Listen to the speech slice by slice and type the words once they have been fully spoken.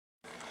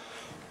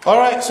All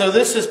right, so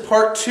this is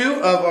part 2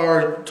 of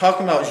our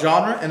talking about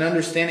genre and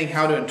understanding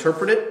how to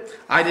interpret it.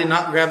 I did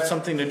not grab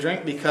something to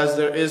drink because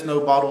there is no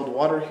bottled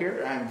water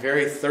here. I'm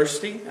very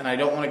thirsty and I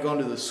don't want to go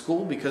into the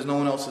school because no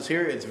one else is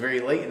here. It's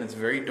very late and it's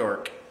very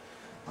dark.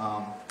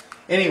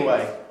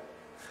 Anyway,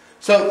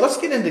 so let's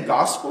get into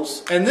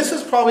Gospels. And this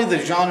is probably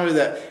the genre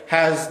that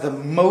has the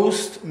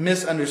most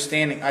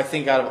misunderstanding, I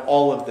think, out of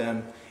all of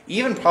them,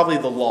 even probably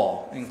the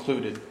law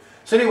included.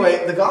 So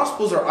anyway, the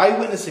Gospels are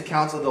eyewitness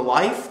accounts of the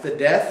life, the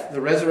death,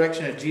 the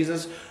resurrection of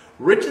Jesus,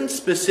 written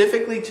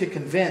specifically to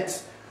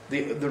convince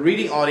the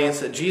reading audience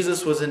that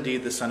Jesus was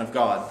indeed the Son of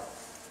God.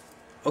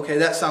 Okay,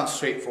 that sounds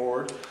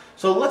straightforward.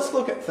 So let's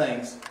look at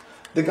things.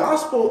 The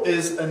Gospel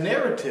is a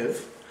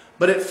narrative,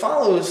 but it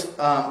follows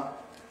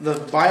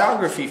the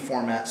biography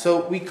format.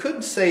 So we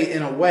could say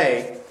in a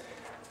way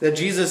that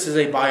Jesus is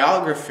a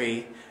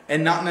biography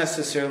and not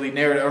necessarily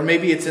narrative, or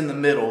maybe it's in the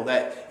middle,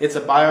 that it's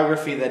a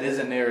biography that is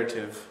a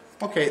narrative.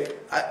 Okay,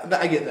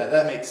 I get that.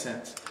 That makes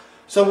sense.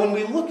 So when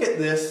we look at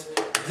this,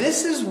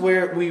 this is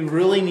where we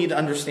really need to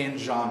understand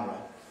genre.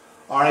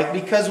 All right,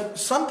 because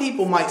some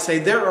people might say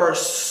there are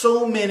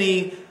so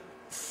many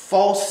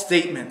false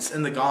statements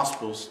in the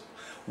Gospels.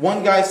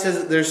 One guy says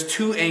that there's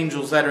 2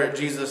 angels that are at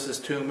Jesus'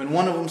 tomb, and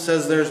one of them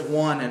says there's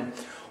one, and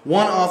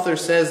one author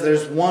says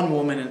there's 1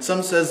 woman, and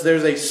some says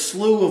there's a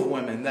slew of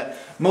women, that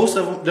most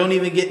of them don't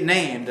even get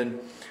named,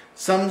 and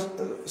some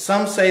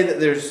say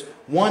that there's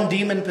 1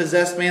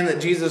 demon-possessed man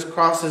that Jesus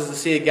crosses the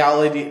Sea of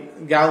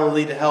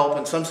Galilee to help,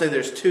 and some say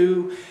there's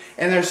 2,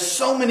 and there's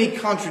so many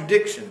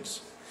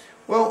contradictions.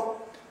 Well,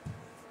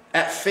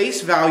 at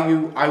face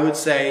value, I would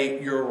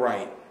say you're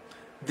right.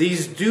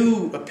 These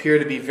do appear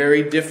to be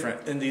very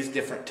different in these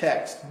different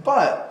texts.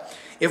 But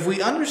if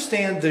we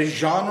understand the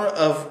genre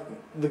of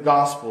the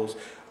Gospels,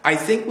 I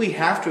think we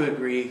have to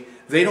agree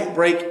they don't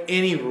break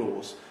any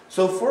rules.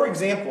 So for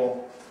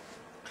example,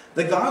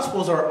 the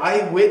Gospels are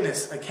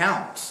eyewitness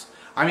accounts.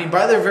 I mean,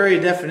 by their very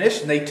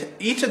definition,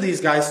 each of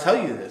these guys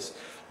tell you this.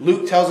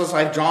 Luke tells us,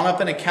 I've drawn up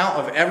an account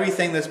of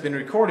everything that's been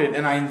recorded,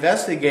 and I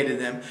investigated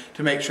them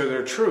to make sure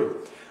they're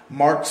true.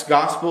 Mark's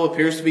Gospel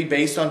appears to be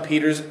based on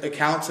Peter's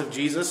accounts of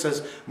Jesus,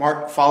 as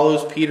Mark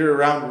follows Peter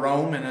around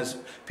Rome, and as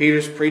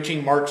Peter's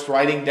preaching, Mark's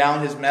writing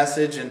down his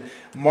message, and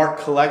Mark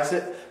collects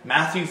it.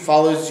 Matthew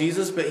follows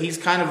Jesus, but he's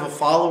kind of a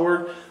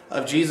follower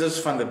of Jesus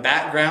from the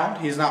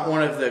background. He's not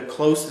one of the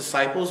close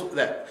disciples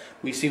that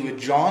we see with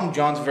John.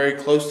 John's very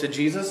close to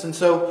Jesus. And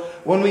so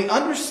when we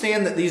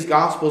understand that these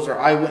Gospels are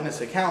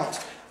eyewitness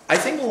accounts, I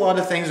think a lot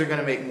of things are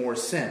going to make more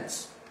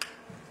sense.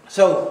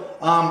 So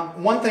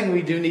one thing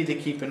we do need to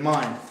keep in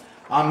mind,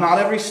 not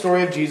every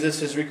story of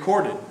Jesus is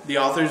recorded. The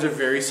authors are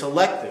very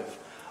selective.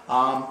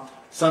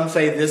 Some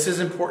say this is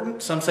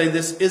important, some say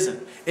this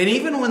isn't. And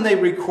even when they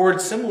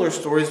record similar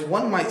stories,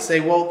 one might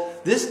say, well,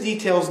 this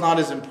detail is not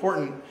as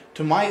important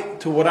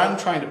to what I'm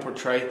trying to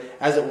portray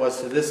as it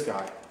was to this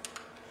guy.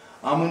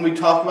 When we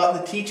talk about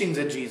the teachings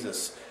of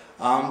Jesus,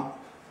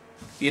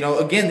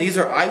 again, these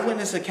are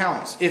eyewitness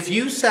accounts. If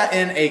you sat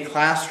in a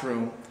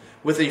classroom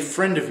with a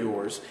friend of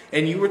yours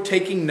and you were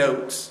taking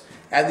notes,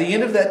 at the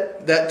end of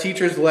that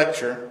teacher's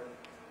lecture,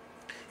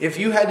 if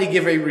you had to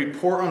give a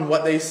report on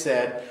what they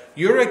said,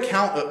 your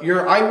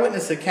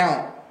eyewitness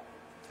account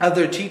of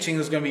their teaching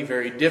is going to be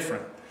very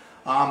different.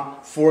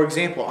 For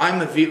example,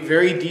 I'm a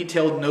very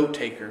detailed note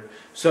taker.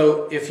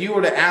 So if you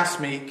were to ask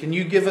me, can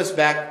you give us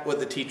back what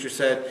the teacher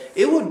said?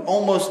 It would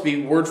almost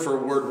be word for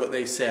word what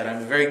they said.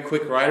 I'm a very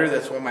quick writer.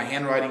 That's why my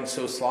handwriting is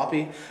so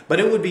sloppy. But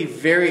it would be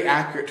very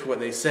accurate to what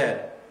they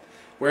said.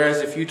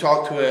 Whereas if you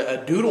talk to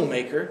a doodle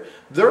maker,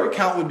 their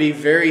account would be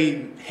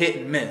very hit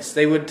and miss.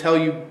 They would tell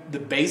you the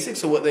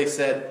basics of what they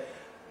said,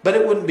 but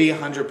it wouldn't be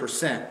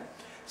 100%.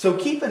 So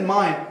keep in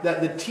mind that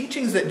the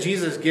teachings that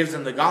Jesus gives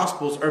in the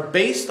Gospels are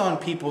based on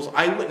people's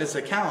eyewitness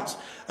accounts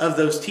of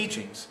those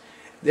teachings.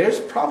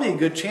 There's probably a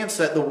good chance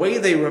that the way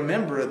they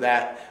remember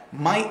that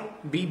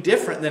might be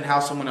different than how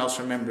someone else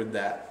remembered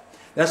that.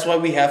 That's why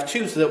we have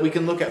 2, so that we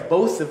can look at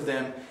both of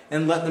them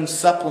and let them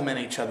supplement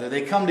each other.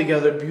 They come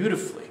together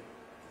beautifully.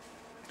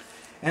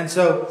 And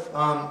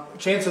so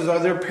chances are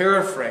they're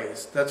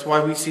paraphrased. That's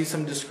why we see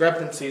some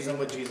discrepancies in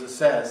what Jesus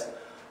says.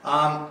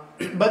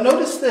 But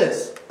notice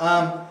this.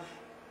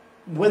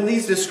 When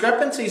these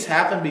discrepancies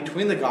happen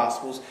between the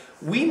Gospels,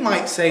 we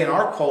might say in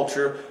our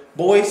culture,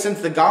 boy,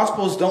 since the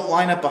Gospels don't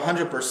line up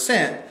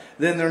 100%,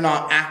 then they're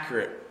not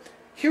accurate.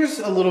 Here's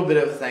a little bit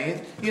of a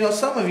thing.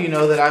 Some of you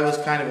know that I was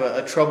kind of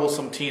a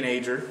troublesome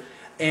teenager.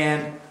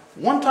 And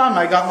one time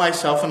I got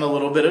myself in a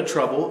little bit of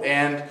trouble,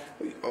 and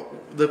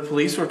the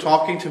police were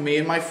talking to me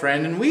and my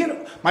friend. And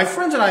my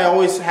friends and I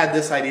always had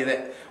this idea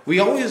that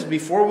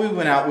before we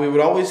went out, we'd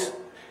always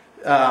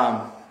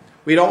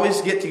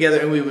get together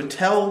and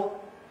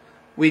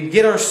we'd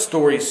get our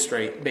stories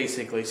straight,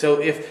 basically.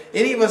 So if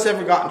any of us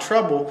ever got in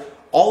trouble,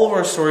 all of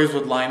our stories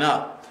would line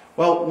up.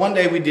 Well, one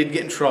day we did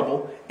get in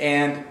trouble,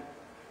 and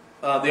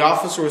the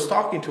officer was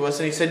talking to us,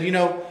 and he said,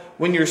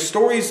 when your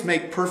stories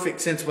make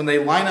perfect sense, when they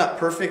line up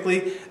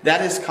perfectly,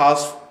 that is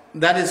cause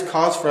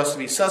for us to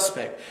be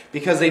suspect,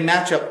 because they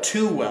match up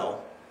too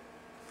well.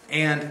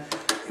 And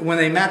when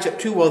they match up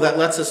too well, that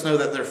lets us know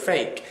that they're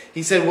fake.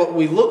 He said what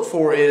we look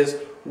for is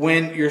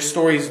when your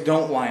stories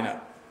don't line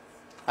up.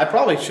 I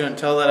probably shouldn't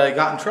tell that I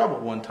got in trouble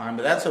one time,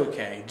 but that's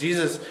okay.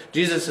 Jesus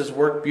has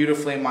worked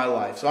beautifully in my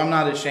life, so I'm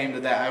not ashamed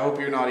of that. I hope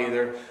you're not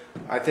either.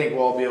 I think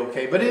we'll all be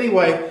okay. But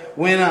anyway,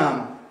 when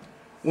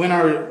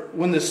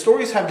the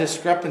stories have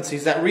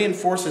discrepancies, that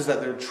reinforces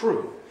that they're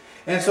true.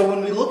 And so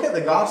when we look at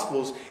the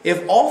Gospels,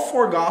 if all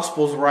 4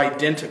 Gospels were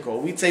identical,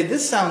 we'd say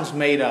this sounds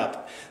made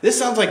up. This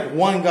sounds like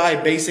one guy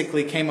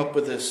basically came up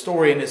with this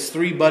story and his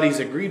 3 buddies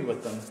agreed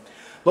with them.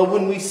 But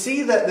when we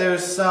see that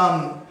there's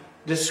some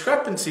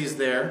discrepancies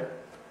there,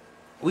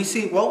 we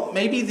see, well,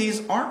 maybe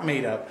these aren't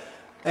made up.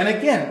 And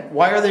again,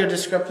 why are there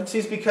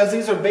discrepancies? Because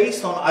these are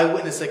based on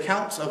eyewitness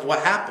accounts of what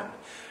happened.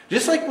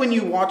 Just like when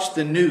you watch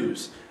the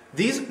news,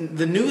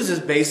 the news is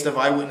based on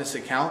eyewitness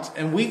accounts,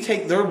 and we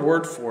take their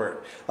word for it.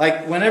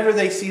 Like whenever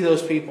they see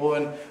those people,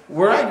 and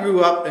where I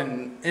grew up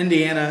in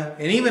Indiana,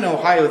 and even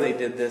Ohio they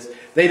did this,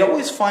 they'd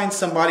always find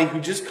somebody who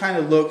just kind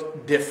of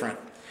looked different.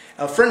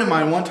 A friend of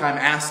mine one time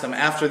asked them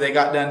after they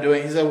got done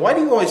doing it, he said, why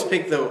do you always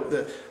pick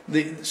the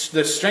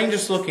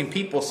strangest looking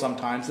people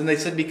sometimes? And they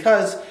said,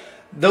 because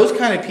those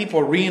kind of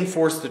people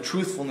reinforce the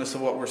truthfulness of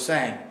what we're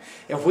saying.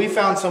 If we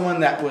found someone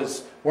that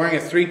was wearing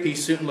a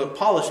 3-piece suit and looked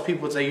polished,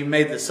 people would say, you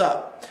made this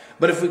up.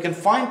 But if we can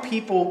find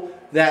people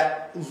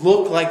that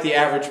look like the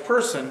average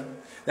person,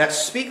 that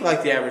speak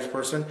like the average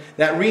person,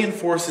 that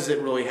reinforces it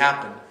really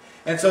happened.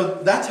 And so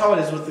that's how it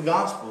is with the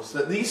Gospels,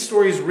 that these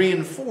stories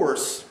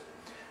reinforce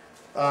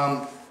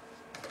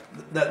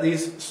that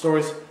these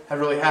stories have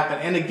really happened.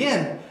 And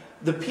again,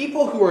 the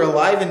people who were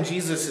alive in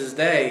Jesus'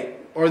 day,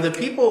 or the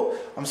people,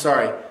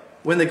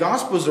 when the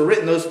Gospels are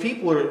written,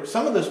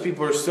 some of those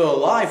people are still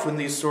alive when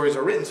these stories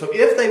are written. So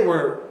if they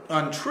were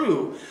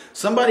untrue,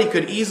 somebody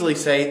could easily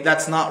say,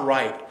 that's not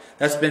right.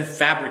 That's been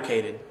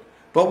fabricated.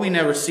 But we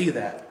never see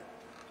that.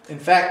 In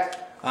fact,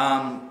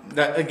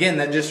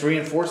 that just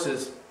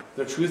reinforces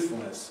the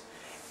truthfulness.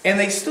 And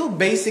they still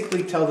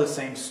basically tell the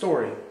same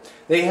story.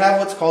 They have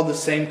what's called the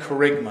same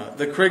kerygma.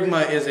 The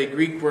kerygma is a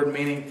Greek word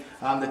meaning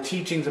the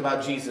teachings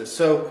about Jesus.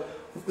 So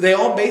they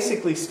all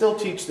basically still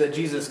teach that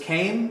Jesus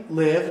came,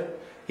 lived,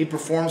 He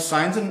performed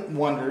signs and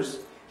wonders,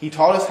 He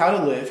taught us how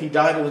to live, He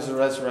died and was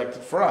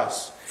resurrected for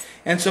us.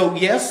 And so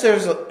yes,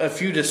 there's a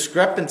few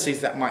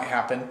discrepancies that might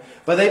happen,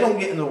 but they don't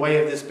get in the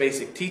way of this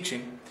basic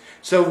teaching.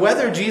 So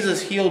whether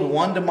Jesus healed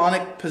 1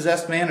 demonic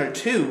possessed man or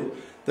 2,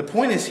 the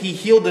point is He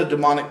healed the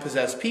demonic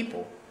possessed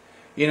people.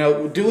 You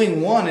know, doing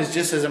 1 is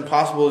just as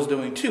impossible as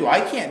doing 2. I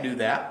can't do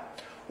that.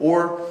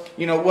 Or,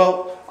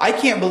 I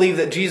can't believe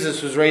that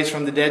Jesus was raised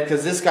from the dead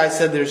because this guy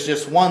said there's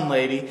just 1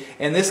 lady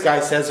and this guy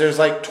says there's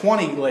like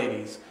 20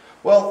 ladies.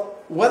 Well,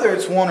 whether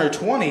it's 1 or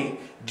 20,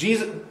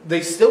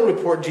 they still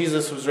report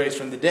Jesus was raised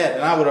from the dead.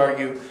 And I would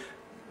argue,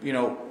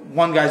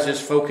 one guy's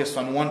just focused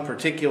on one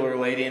particular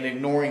lady and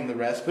ignoring the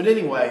rest. But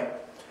anyway,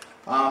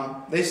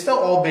 they still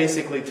all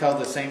basically tell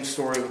the same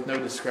story with no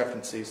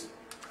discrepancies.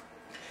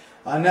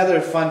 Another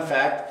fun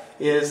fact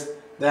is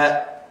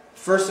that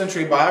first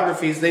century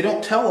biographies, they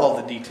don't tell all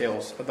the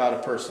details about a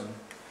person.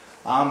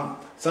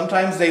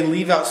 Sometimes they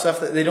leave out stuff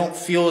that they don't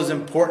feel is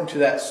important to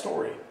that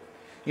story.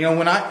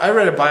 When I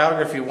read a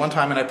biography one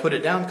time and I put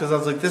it down because I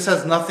was like, this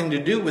has nothing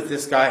to do with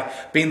this guy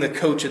being the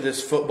coach of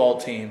this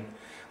football team.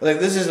 Like,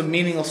 this is a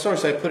meaningless story,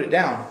 so I put it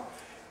down.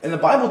 In the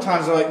Bible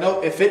times, they're like,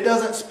 no, if it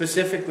doesn't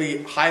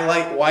specifically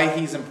highlight why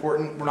he's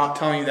important, we're not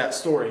telling you that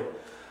story.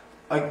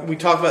 We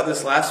talked about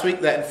this last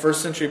week, that in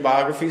first century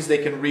biographies, they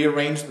can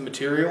rearrange the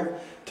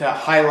material to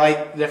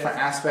highlight different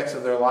aspects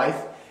of their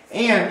life.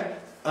 And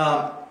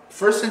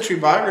first century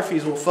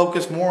biographies will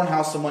focus more on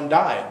how someone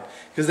died,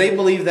 because they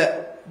believe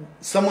that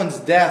someone's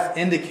death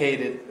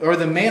indicated, or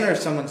the manner of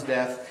someone's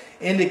death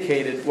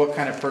indicated what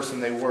kind of person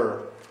they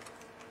were.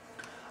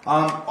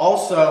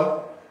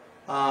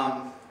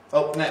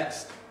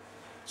 Next.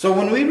 So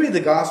when we read the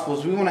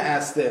Gospels, we want to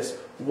ask this.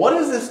 What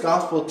is this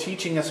Gospel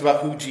teaching us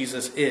about who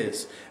Jesus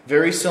is?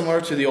 Very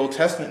similar to the Old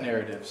Testament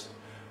narratives.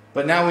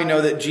 But now we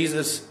know that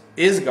Jesus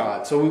is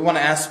God. So we want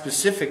to ask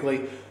specifically,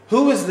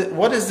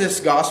 what is this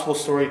Gospel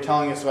story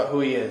telling us about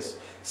who He is?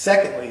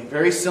 Secondly,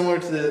 very similar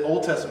to the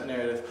Old Testament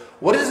narrative,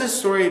 what does this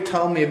story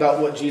tell me about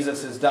what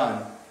Jesus has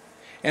done?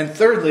 And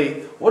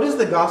thirdly, what does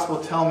the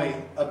Gospel tell me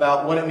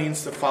about what it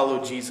means to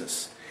follow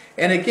Jesus?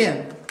 And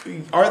again,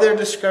 are there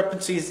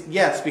discrepancies?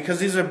 Yes, because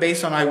these are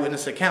based on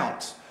eyewitness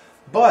accounts.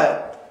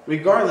 But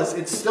regardless,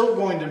 it's still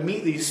going to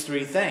meet these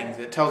 3 things.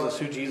 It tells us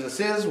who Jesus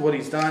is, what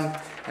He's done,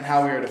 and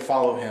how we are to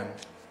follow Him.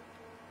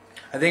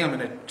 I think I'm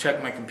going to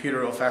check my computer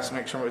real fast to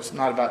make sure it's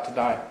not about to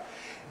die.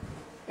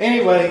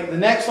 Anyway, the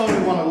next one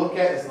we want to look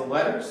at is the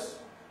letters.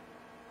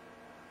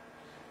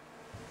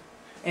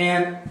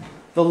 And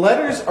the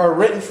letters are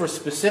written for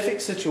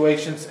specific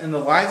situations in the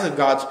lives of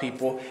God's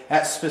people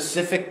at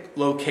specific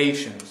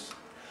locations.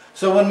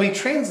 So when we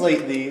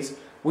translate these,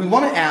 we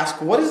want to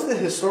ask, what is the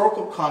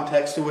historical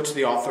context to which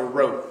the author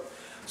wrote?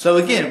 So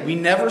again, we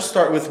never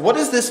start with, what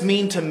does this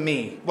mean to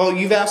me? Well,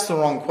 you've asked the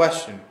wrong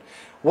question.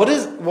 What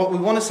we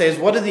want to say is,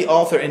 what did the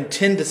author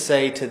intend to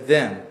say to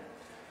them?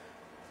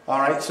 All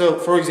right, so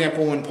for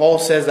example, when Paul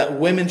says that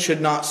women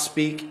should not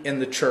speak in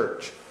the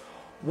church,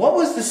 what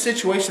was the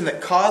situation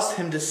that caused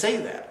him to say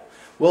that?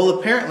 Well,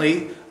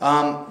 apparently,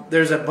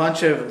 there's a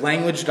bunch of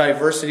language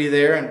diversity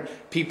there, and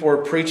people are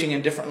preaching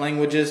in different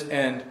languages,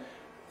 and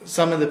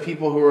some of the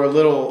people who are a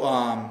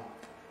little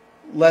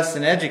less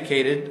than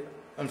educated,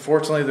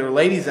 unfortunately they're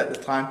ladies at the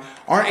time,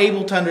 aren't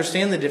able to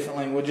understand the different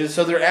languages,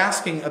 so they're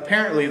asking,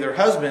 apparently, their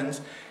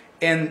husbands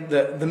in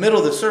the middle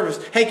of the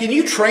service, hey, can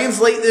you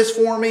translate this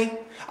for me?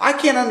 I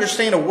can't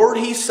understand a word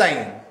he's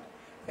saying.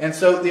 And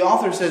so the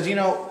author says,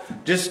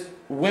 just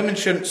women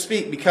shouldn't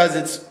speak because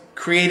it's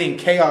creating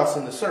chaos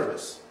in the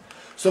service.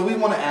 So we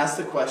want to ask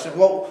the question,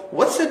 well,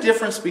 what's the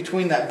difference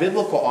between that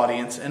biblical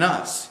audience and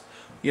us?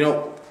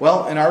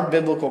 Well, in our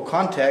biblical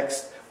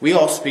context, we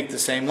all speak the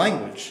same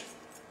language.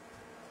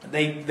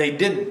 They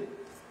didn't.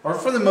 Or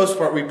for the most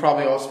part, we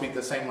probably all speak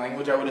the same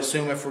language, I would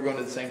assume, if we're going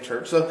to the same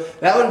church. So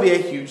that would be a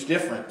huge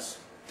difference.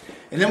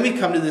 And then we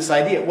come to this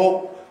idea.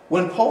 Well,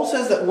 when Paul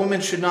says that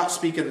women should not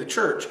speak in the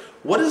church,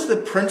 what is the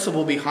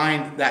principle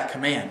behind that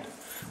command?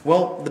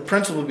 Well, the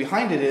principle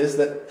behind it is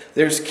that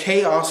there's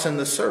chaos in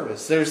the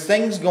service. There's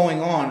things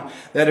going on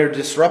that are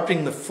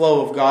disrupting the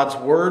flow of God's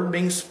word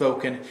being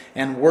spoken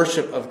and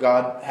worship of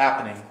God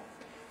happening.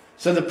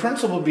 So the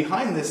principle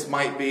behind this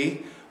might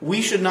be,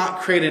 we should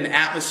not create an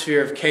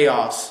atmosphere of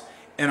chaos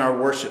in our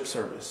worship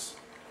service.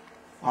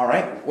 All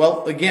right.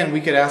 Well, again, we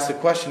could ask the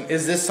question,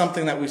 is this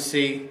something that we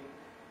see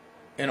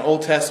in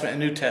Old Testament and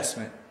New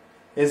Testament?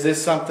 Is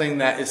this something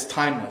that is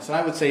timeless? And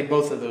I would say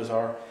both of those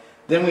are.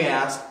 Then we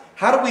ask,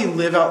 how do we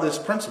live out this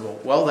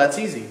principle? Well, that's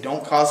easy.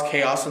 Don't cause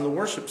chaos in the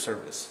worship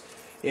service.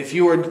 If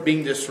you are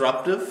being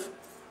disruptive,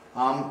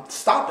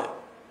 stop it.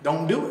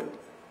 Don't do it.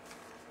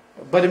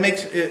 But it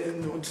makes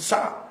it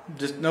stop.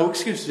 Just no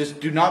excuse. Just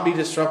do not be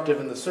disruptive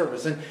in the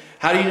service. And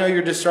how do you know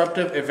you're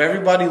disruptive? If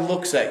everybody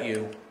looks at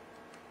you,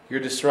 you're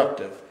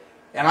disruptive.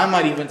 And I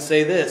might even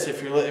say this: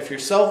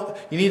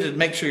 you need to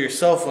make sure your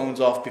cell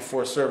phone's off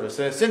before service.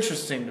 And it's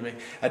interesting to me,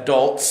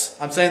 adults.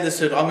 I'm saying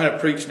this. I'm going to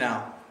preach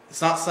now.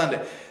 It's not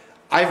Sunday.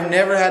 I've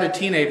never had a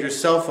teenager's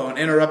cell phone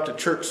interrupt a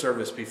church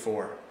service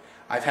before.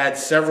 I've had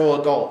several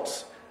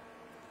adults.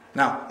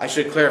 Now, I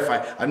should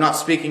clarify, I'm not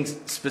speaking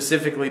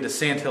specifically to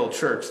Sandhill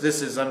Church.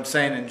 I'm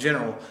saying in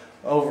general,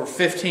 over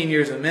 15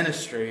 years of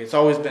ministry, it's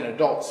always been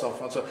adult cell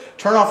phones. So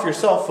turn off your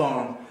cell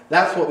phone.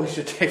 That's what we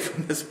should take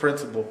from this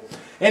principle.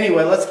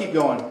 Anyway, let's keep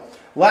going.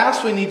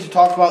 Last, we need to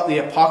talk about the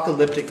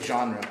apocalyptic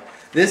genre.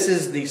 This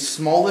is the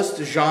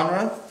smallest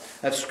genre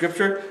of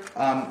Scripture,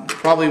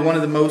 probably one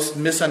of the most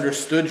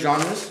misunderstood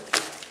genres.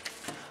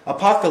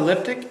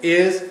 Apocalyptic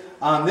is,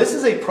 this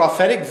is a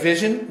prophetic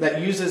vision that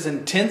uses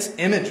intense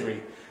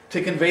imagery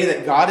to convey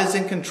that God is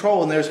in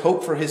control and there's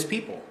hope for His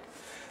people.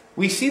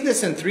 We see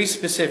this in 3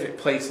 specific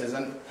places,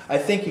 and I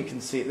think you can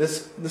see it.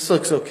 This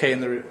looks okay in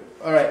the...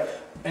 All right.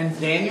 In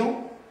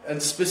Daniel,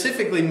 and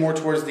specifically more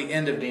towards the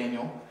end of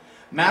Daniel,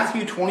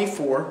 Matthew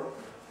 24,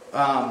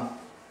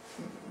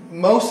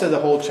 most of the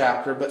whole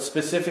chapter, but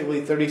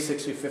specifically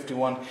 36 through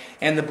 51,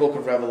 and the book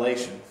of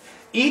Revelation.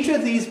 Each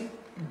of these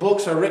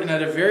books are written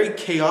at a very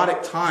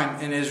chaotic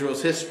time in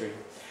Israel's history.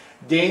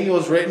 Daniel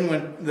is written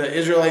when the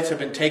Israelites have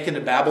been taken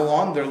to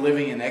Babylon. They're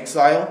living in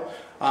exile.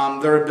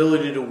 Their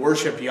ability to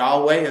worship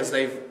Yahweh as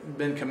they've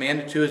been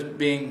commanded to is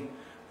being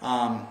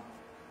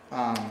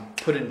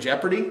put in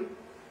jeopardy.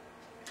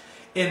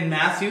 In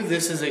Matthew,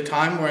 this is a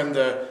time when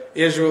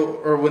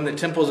when the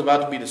temple is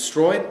about to be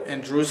destroyed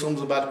and Jerusalem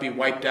is about to be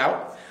wiped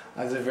out.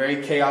 It's a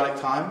very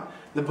chaotic time.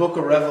 The book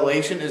of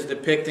Revelation is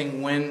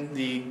depicting when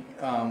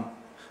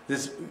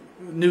this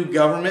new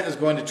government is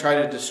going to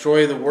try to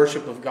destroy the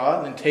worship of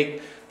God and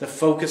take the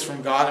focus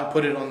from God and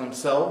put it on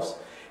themselves.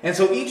 And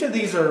so each of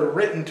these are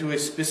written to a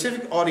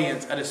specific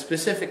audience at a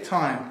specific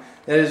time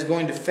that is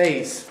going to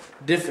face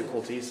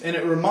difficulties. And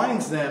it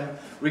reminds them,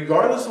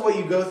 regardless of what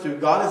you go through,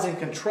 God is in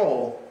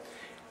control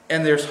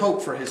and there's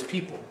hope for His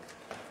people.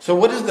 So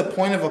what is the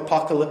point of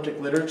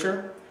apocalyptic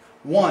literature?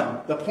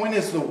 1, the point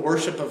is the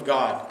worship of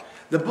God.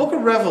 The book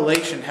of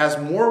Revelation has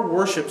more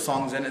worship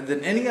songs in it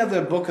than any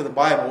other book of the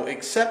Bible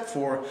except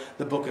for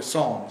the book of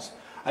Psalms.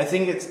 I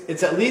think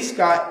it's at least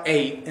got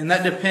 8, and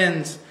that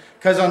depends,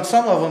 because on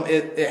some of them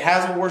it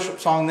has a worship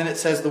song, then it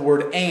says the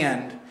word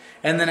and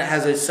then it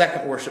has a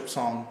second worship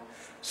song.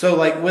 So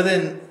like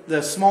within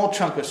the small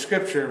chunk of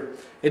Scripture,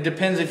 it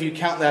depends if you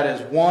count that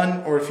as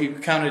 1 or if you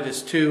count it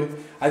as 2.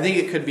 I think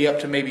it could be up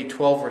to maybe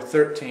 12 or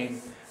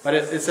 13, but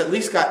it's at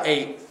least got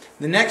 8.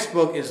 The next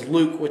book is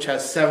Luke, which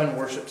has 7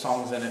 worship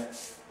songs in it.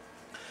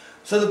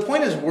 So the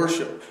point is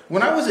worship.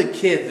 When I was a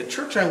kid, the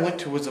church I went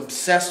to was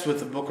obsessed with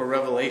the book of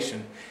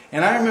Revelation.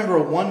 And I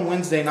remember one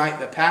Wednesday night,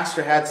 the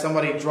pastor had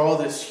somebody draw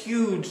this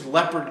huge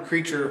leopard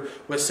creature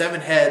with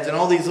 7 heads. And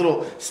all these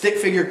little stick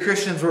figure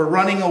Christians were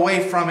running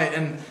away from it.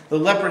 And the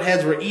leopard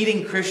heads were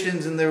eating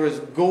Christians. And there was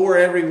gore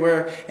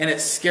everywhere. And it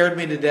scared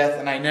me to death.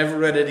 And I never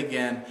read it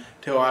again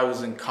till I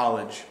was in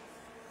college.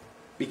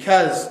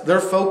 Because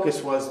their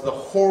focus was the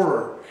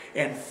horror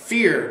and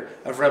fear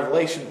of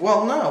Revelation.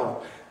 Well,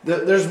 no.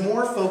 There's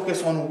more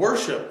focus on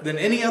worship than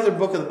any other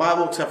book of the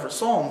Bible except for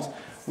Psalms.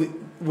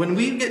 When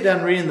we get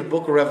done reading the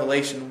book of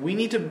Revelation, we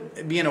need to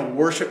be in a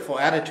worshipful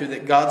attitude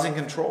that God's in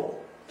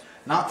control,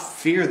 not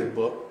fear the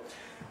book.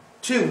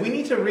 2, we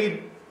need to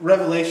read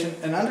Revelation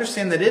and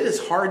understand that it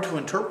is hard to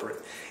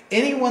interpret.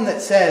 Anyone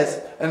that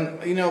says, and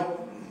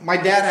my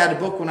dad had a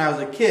book when I was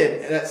a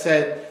kid that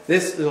said,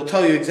 this will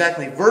tell you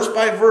exactly verse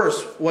by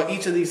verse what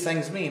each of these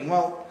things mean.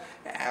 Well,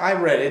 I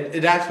read it.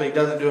 It actually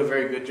doesn't do a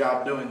very good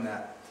job doing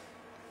that.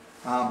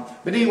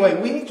 But anyway,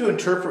 we need to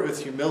interpret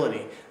with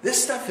humility.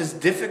 This stuff is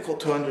difficult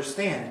to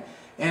understand.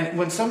 And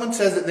when someone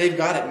says that they've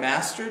got it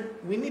mastered,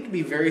 we need to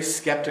be very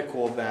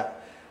skeptical of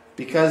that.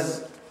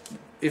 Because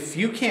if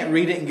you can't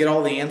read it and get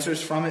all the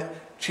answers from it,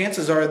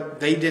 chances are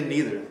they didn't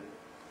either.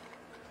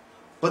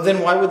 But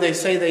then why would they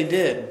say they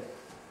did?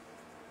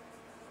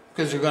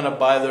 Because you're going to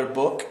buy their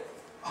book?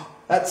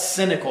 That's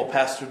cynical,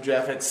 Pastor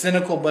Jeff. It's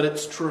cynical, but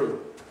it's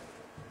true.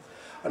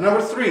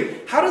 Number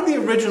 3, how did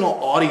the original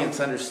audience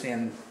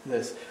understand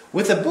this?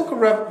 With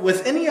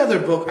any other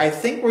book, I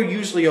think we're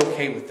usually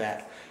okay with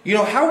that.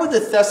 How would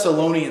the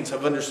Thessalonians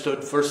have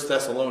understood 1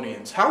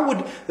 Thessalonians? How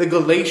would the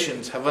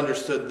Galatians have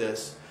understood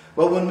this?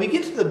 Well, when we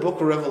get to the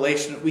book of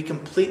Revelation, we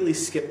completely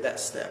skip that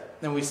step.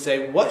 And we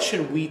say, what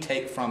should we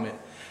take from it?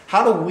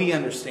 How do we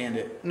understand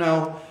it?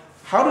 No.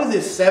 How do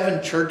the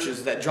 7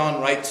 churches that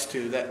John writes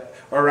to that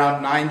are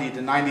around 90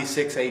 to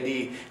 96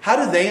 AD,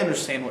 how do they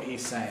understand what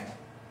he's saying?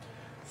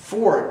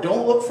 4,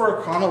 don't look for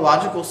a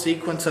chronological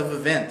sequence of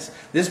events.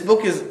 This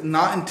book is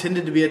not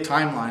intended to be a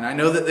timeline. I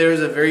know that there is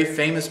a very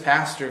famous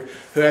pastor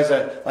who has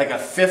a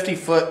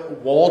 50-foot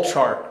wall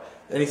chart.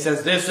 And he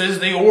says, this is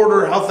the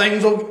order, how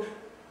things will...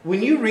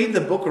 When you read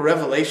the book of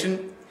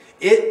Revelation,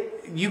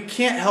 you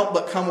can't help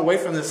but come away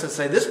from this and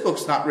say, this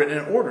book's not written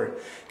in order.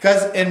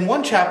 Because in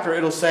one chapter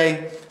it'll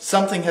say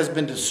something has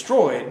been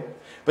destroyed,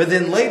 but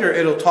then later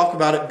it'll talk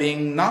about it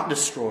being not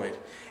destroyed.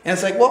 And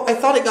it's like, well, I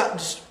thought it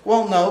got...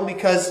 Well, no,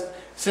 because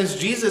since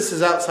Jesus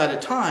is outside of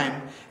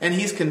time and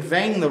he's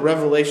conveying the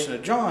revelation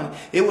of John,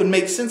 it would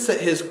make sense that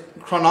his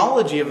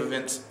chronology of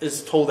events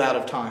is told out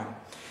of time.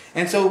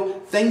 And so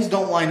things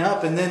don't line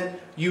up, and then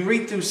you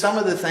read through some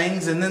of the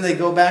things, and then they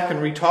go back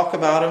and re-talk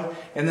about them,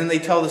 and then they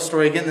tell the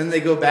story again, and then they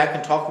go back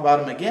and talk about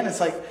them again. It's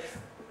like,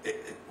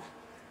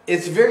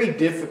 it's very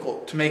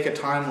difficult to make a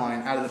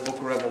timeline out of the book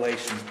of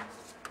Revelation.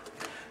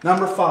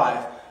 Number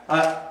 5,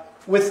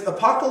 with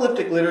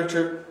apocalyptic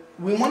literature,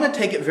 we want to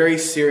take it very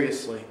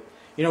seriously.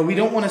 We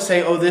don't want to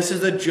say, oh, this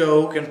is a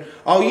joke, and,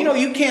 oh,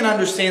 you can't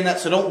understand that,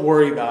 so don't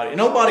worry about it.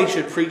 Nobody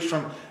should preach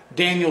from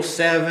Daniel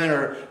 7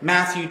 or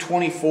Matthew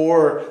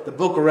 24 or the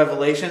book of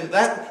Revelation.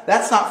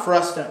 That's not for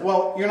us to...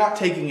 Well, you're not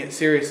taking it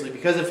seriously,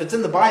 because if it's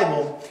in the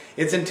Bible,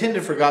 it's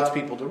intended for God's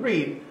people to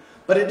read,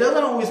 but it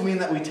doesn't always mean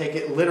that we take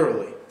it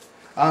literally.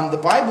 The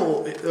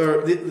Bible,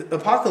 or the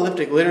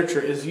apocalyptic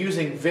literature, is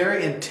using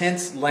very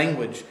intense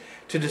language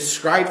to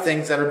describe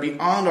things that are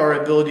beyond our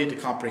ability to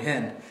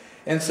comprehend.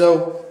 And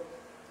so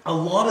a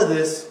lot of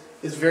this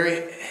is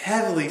very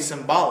heavily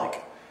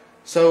symbolic.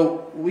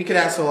 So we could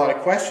ask a lot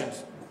of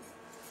questions.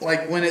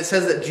 Like when it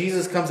says that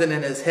Jesus comes in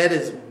and his head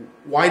is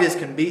white as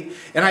can be.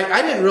 And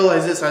I didn't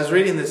realize this. I was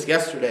reading this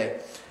yesterday.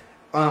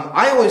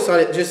 I always thought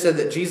it just said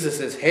that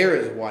Jesus' hair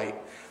is white.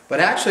 But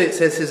actually it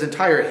says his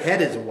entire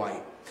head is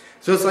white.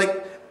 So it's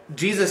like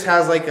Jesus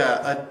has like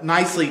a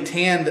nicely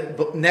tanned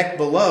neck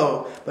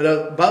below, but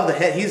above the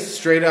head he's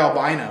straight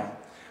albino.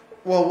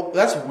 Well,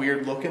 that's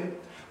weird looking.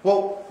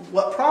 Well,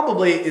 what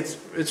probably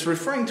it's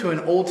referring to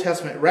an Old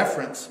Testament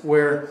reference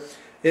where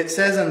it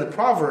says in the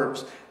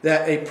Proverbs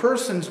that a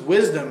person's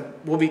wisdom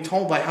will be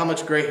told by how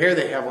much gray hair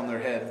they have on their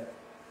head.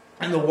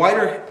 And the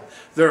whiter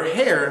their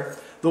hair,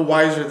 the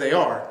wiser they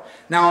are.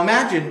 Now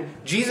imagine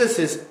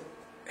Jesus'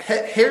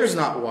 hair's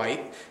not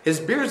white. His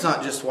beard's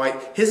not just white.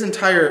 His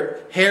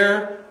entire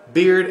hair,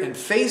 beard, and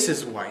face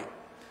is white.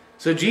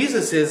 So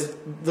Jesus is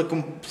the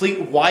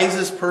complete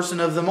wisest person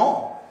of them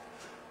all.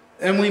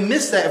 And we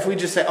miss that if we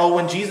just say, oh,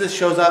 when Jesus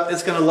shows up,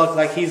 it's going to look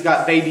like he's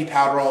got baby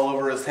powder all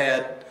over his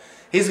head.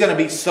 He's going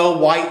to be so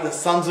white, the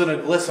sun's going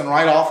to glisten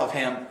right off of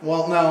him.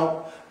 Well,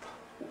 no,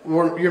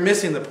 you're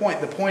missing the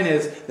point. The point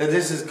is that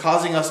this is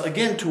causing us,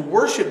 again, to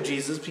worship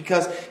Jesus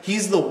because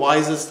he's the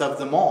wisest of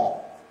them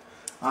all.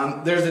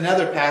 There's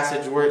another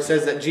passage where it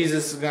says that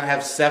Jesus is going to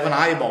have 7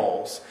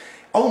 eyeballs.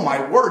 Oh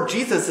my word,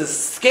 Jesus is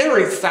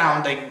scary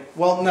sounding.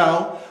 Well,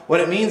 no.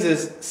 What it means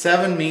is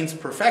 7 means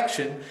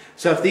perfection.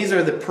 So if these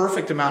are the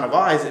perfect amount of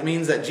eyes, it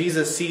means that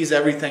Jesus sees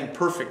everything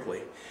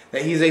perfectly.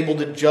 That he's able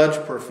to judge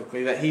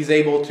perfectly. That he's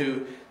able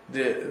to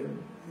do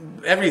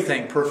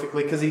everything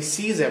perfectly because he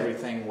sees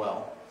everything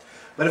well.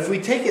 But if we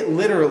take it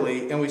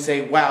literally and we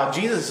say, wow,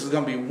 Jesus is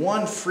going to be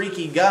one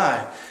freaky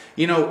guy.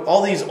 You know,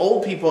 all these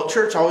old people at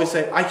church always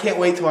say, I can't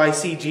wait till I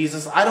see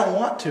Jesus. I don't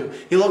want to.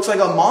 He looks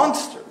like a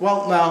monster.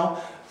 Well,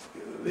 no.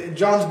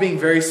 John's being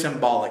very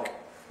symbolic.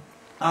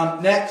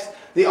 Next,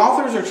 the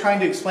authors are trying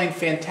to explain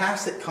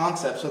fantastic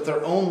concepts with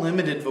their own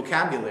limited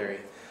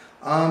vocabulary.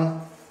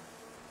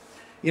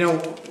 You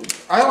know,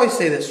 I always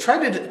say this.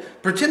 Try to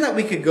pretend that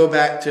we could go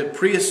back to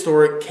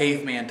prehistoric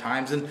caveman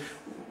times and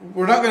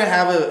we're not going to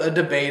have a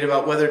debate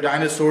about whether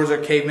dinosaurs or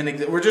cavemen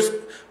exist.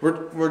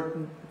 We're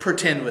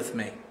pretend with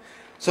me.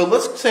 So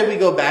let's say we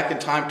go back in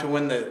time to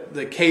when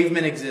the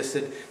cavemen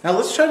existed. Now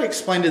let's try to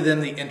explain to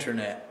them the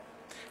internet.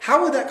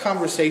 How would that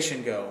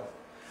conversation go?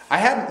 I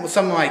had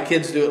some of my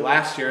kids do it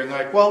last year, and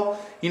they're like, well,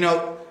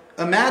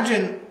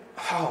 imagine,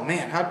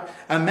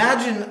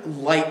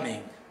 imagine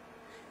lightning.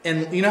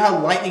 And you know how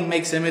lightning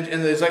makes image,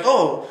 and it's like,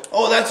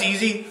 oh, that's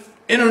easy.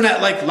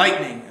 Internet like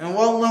lightning. And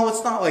well, no,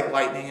 it's not like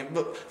lightning.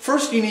 But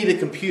first you need a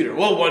computer.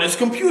 Well, what is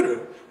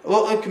computer?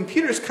 Well, a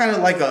computer is kind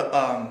of like a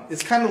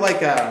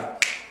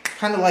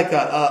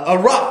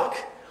rock.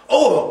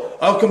 Oh,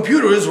 a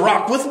computer is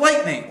rock with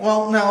lightning.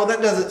 Well, no,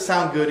 that doesn't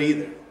sound good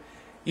either.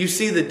 You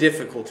see the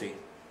difficulty.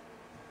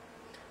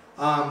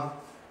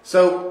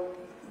 So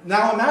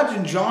now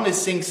imagine John is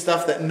seeing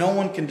stuff that no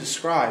one can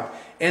describe,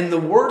 and the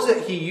words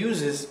that he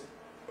uses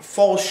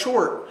fall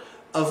short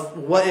of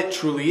what it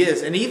truly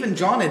is. And even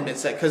John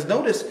admits that, because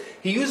notice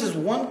he uses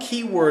one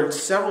key word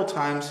several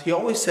times. He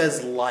always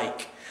says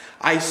like.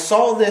 I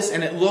saw this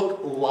and it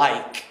looked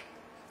like.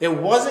 It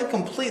wasn't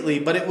completely,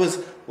 but it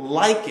was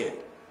like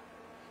it.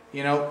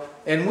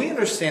 And we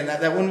understand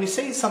that when we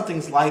say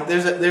something's like,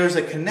 there's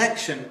a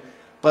connection,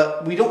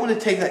 but we don't want to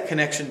take that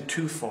connection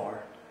too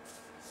far.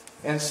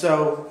 And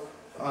so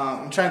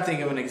I'm trying to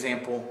think of an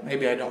example.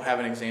 Maybe I don't have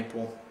an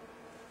example.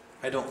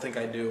 I don't think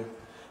I do.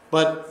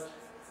 But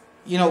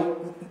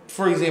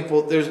for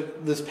example, there's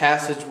this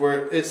passage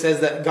where it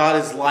says that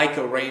God is like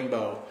a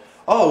rainbow.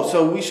 Oh,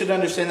 so we should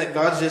understand that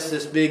God's just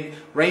this big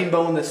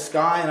rainbow in the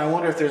sky, and I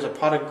wonder if there's a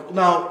pot of...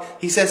 No,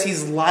 he says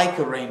he's like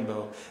a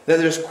rainbow. That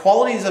there's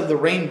qualities of the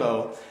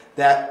rainbow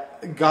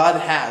that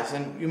God has.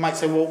 And you might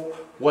say, well,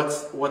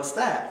 what's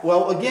that?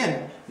 Well,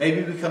 again,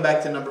 maybe we come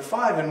back to number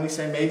 5 and we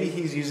say maybe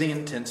he's using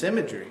intense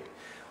imagery.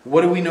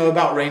 What do we know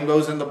about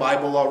rainbows in the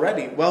Bible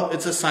already? Well,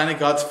 it's a sign of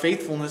God's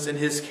faithfulness and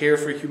his care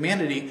for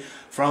humanity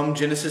from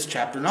Genesis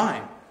chapter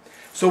 9.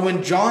 So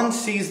when John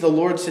sees the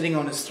Lord sitting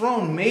on his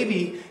throne,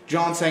 maybe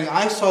John's saying,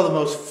 I saw the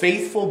most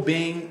faithful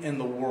being in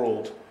the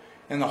world,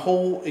 in the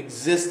whole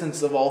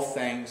existence of all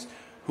things,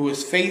 who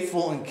is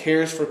faithful and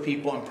cares for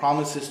people and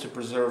promises to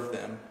preserve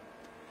them.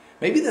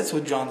 Maybe that's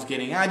what John's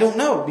getting. I don't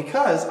know,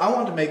 because I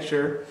want to make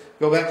sure,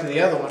 go back to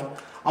the other one,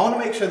 I want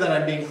to make sure that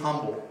I'm being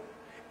humble.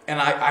 And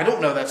I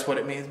don't know that's what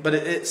it means, but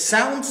it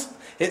sounds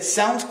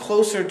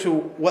closer to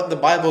what the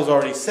Bible's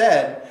already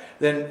said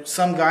than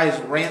some guy's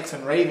rants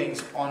and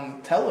ravings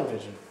on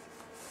television.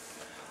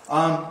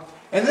 And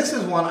this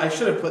is one, I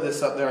should have put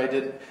this up there, I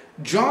didn't.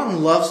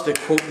 John loves to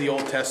quote the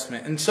Old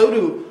Testament, and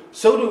so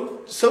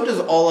does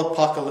all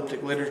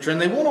apocalyptic literature.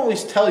 And they won't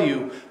always tell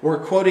you we're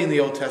quoting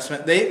the Old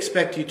Testament. They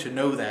expect you to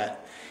know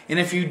that. And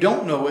if you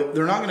don't know it,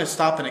 they're not going to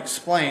stop and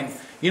explain.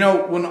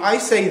 When I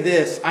say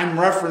this, I'm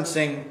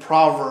referencing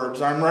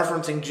Proverbs, I'm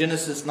referencing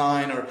Genesis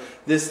 9, or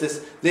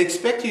this. They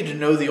expect you to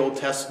know the Old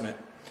Testament.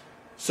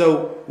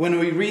 So when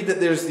we read that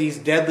there's these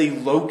deadly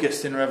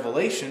locusts in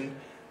Revelation,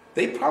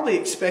 they probably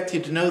expect you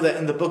to know that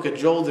in the book of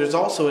Joel, there's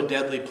also a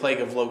deadly plague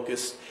of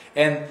locusts.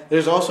 And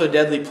there's also a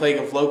deadly plague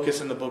of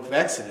locusts in the book of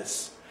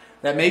Exodus.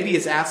 That maybe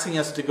is asking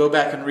us to go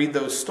back and read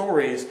those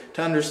stories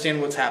to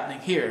understand what's happening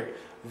here.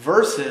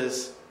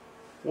 Versus,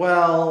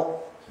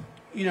 well,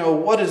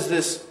 what does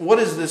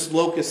this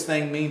locust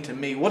thing mean to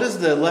me? What does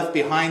the Left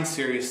Behind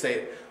series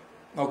say?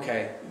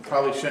 Okay,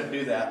 probably shouldn't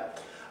do that.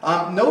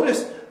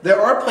 Notice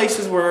there are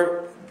places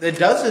where it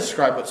does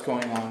describe what's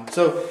going on.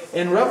 So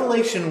in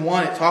Revelation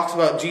 1, it talks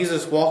about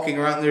Jesus walking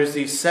around, and there's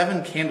these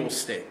 7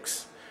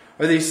 candlesticks,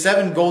 or these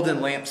 7 golden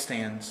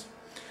lampstands.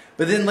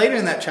 But then later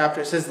in that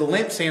chapter, it says the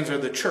lampstands are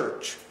the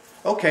church.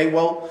 Okay,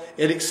 well,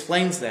 it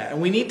explains that.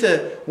 And we need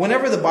to,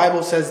 whenever the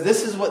Bible says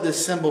this is what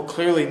this symbol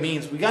clearly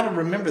means, we got to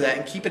remember that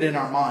and keep it in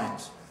our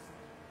minds.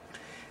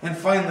 And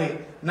finally,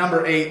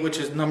 number 8, which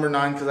is number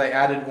 9 because I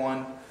added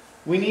one,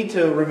 we need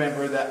to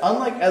remember that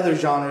unlike other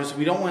genres,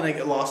 we don't want to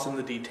get lost in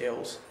the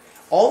details.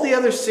 All the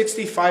other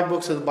 65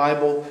 books of the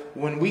Bible,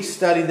 when we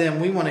study them,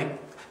 we want to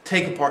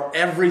take apart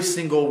every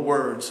single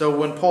word. So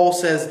when Paul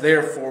says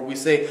therefore, we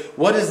say,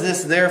 what is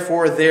this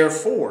therefore,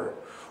 therefore?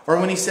 Or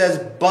when he says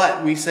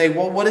but, we say,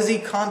 well, what is he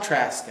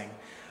contrasting?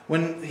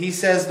 When he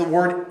says the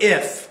word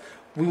if,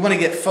 we want to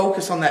get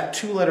focused on that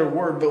 2-letter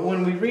word. But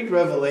when we read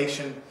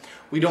Revelation,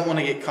 we don't want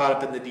to get caught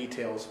up in the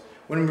details.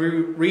 When we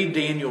read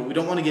Daniel, we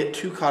don't want to get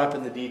too caught up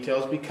in the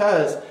details,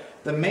 because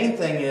the main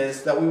thing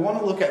is that we want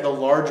to look at the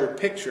larger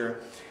picture.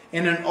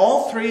 And in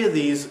all 3 of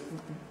these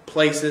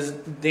places,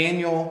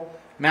 Daniel,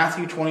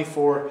 Matthew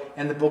 24,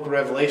 and the book of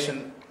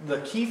Revelation, the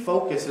key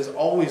focus is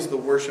always the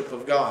worship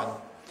of God.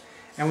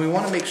 And we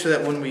want to make sure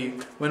that when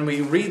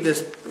we read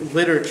this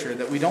literature,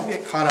 that we don't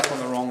get caught up on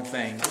the wrong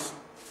things.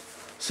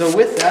 So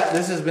with that,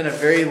 this has been a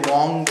very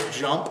long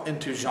jump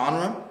into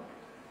genre.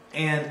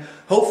 And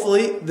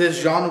hopefully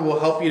this genre will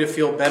help you to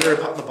feel better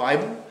about the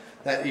Bible.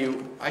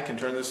 I can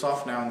turn this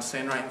off now and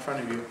stand right in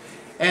front of you.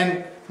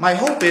 And my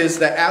hope is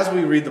that as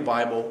we read the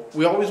Bible,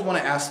 we always want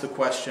to ask the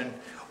question,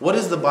 what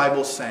is the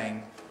Bible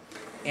saying?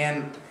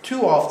 And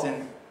too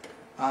often,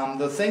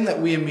 the thing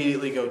that we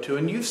immediately go to,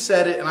 and you've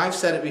said it and I've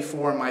said it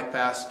before in my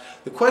past,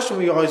 the question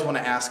we always want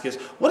to ask is,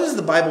 what does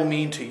the Bible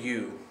mean to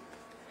you?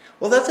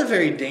 Well, that's a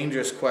very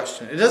dangerous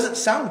question. It doesn't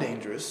sound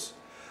dangerous,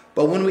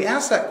 but when we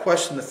ask that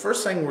question, the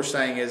first thing we're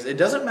saying is, it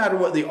doesn't matter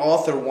what the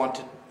author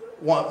wanted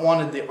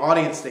the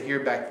audience to hear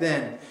back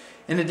then,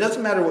 and it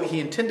doesn't matter what he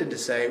intended to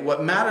say.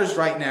 What matters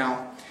right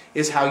now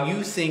is how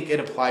you think it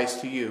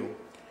applies to you.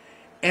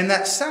 And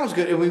that sounds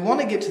good, and we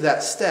want to get to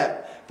that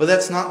step, but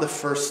that's not the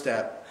first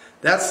step.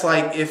 That's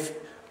like if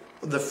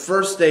the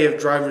first day of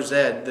driver's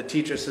ed, the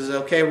teacher says,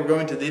 okay, we're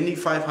going to the Indy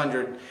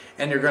 500,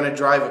 and you're going to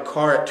drive a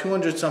car at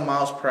 200 some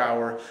miles per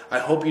hour. I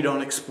hope you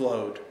don't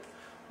explode.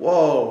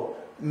 Whoa.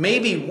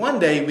 Maybe one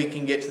day we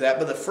can get to that,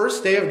 but the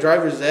first day of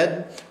driver's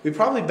ed, we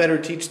probably better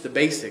teach the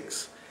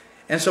basics.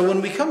 And so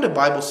when we come to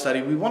Bible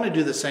study, we want to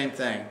do the same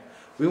thing.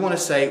 We want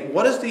to say,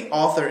 what is the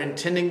author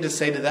intending to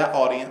say to that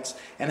audience,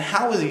 and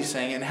how is he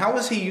saying, and how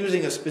is he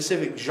using a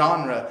specific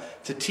genre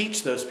to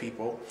teach those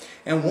people?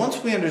 And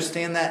once we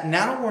understand that,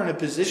 now we're in a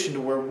position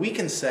to where we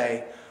can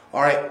say,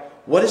 all right,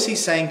 what is he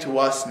saying to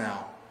us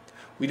now?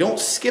 We don't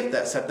skip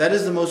that step. That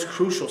is the most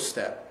crucial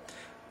step.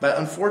 But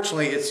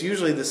unfortunately, it's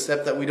usually the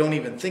step that we don't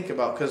even think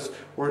about, because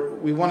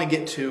we want to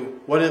get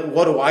to what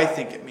do I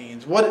think it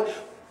means?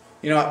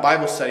 At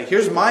Bible study,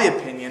 here's my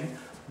opinion.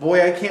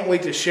 Boy, I can't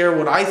wait to share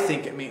what I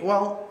think it means.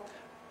 Well,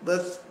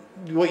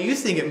 what you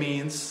think it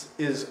means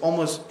is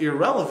almost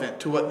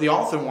irrelevant to what the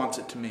author wants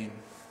it to mean.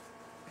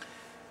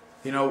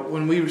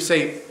 When we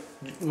say,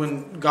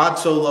 when God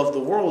so loved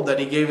the world that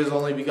he gave his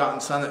only begotten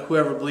Son, that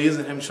whoever believes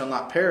in him shall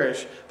not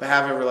perish, but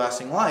have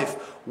everlasting life,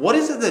 what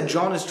is it that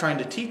John is trying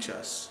to teach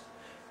us?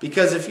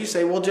 Because if you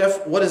say, well,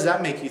 Jeff, what does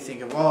that make you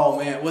think of? Oh,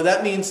 man, what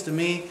that means to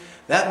me,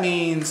 that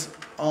means,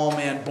 oh,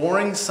 man,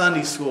 boring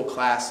Sunday school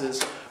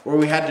classes where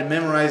we had to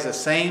memorize the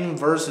same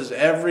verses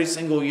every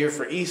single year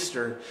for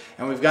Easter,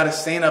 and we've got to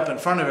stand up in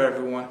front of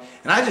everyone,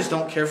 and I just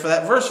don't care for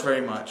that verse very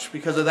much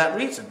because of that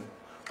reason.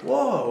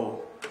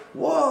 Whoa,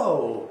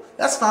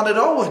 that's not at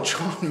all what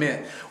John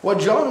meant. What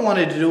John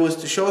wanted to do was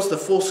to show us the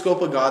full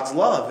scope of God's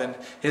love and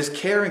his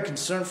care and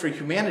concern for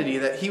humanity,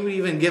 that he would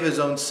even give his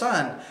own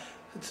Son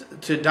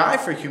to die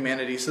for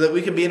humanity so that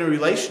we could be in a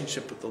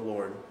relationship with the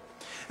Lord.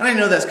 And I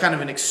know that's kind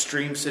of an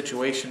extreme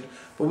situation,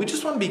 but we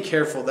just want to be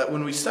careful that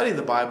when we study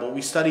the Bible,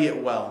 we study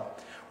it well.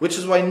 Which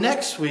is why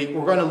next week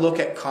we're going to look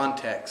at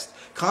context.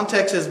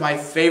 Context is my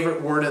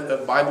favorite word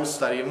of Bible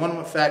study, and one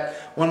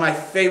of my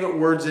favorite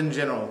words in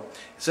general.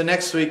 So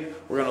next week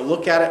we're going to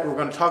look at it, we're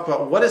going to talk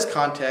about what is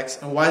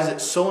context and why is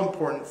it so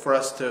important for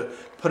us to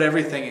put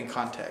everything in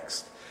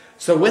context.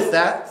 So with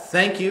that,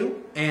 thank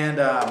you, and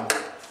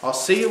I'll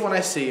see you when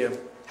I see you.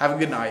 Have a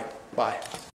good night. Bye.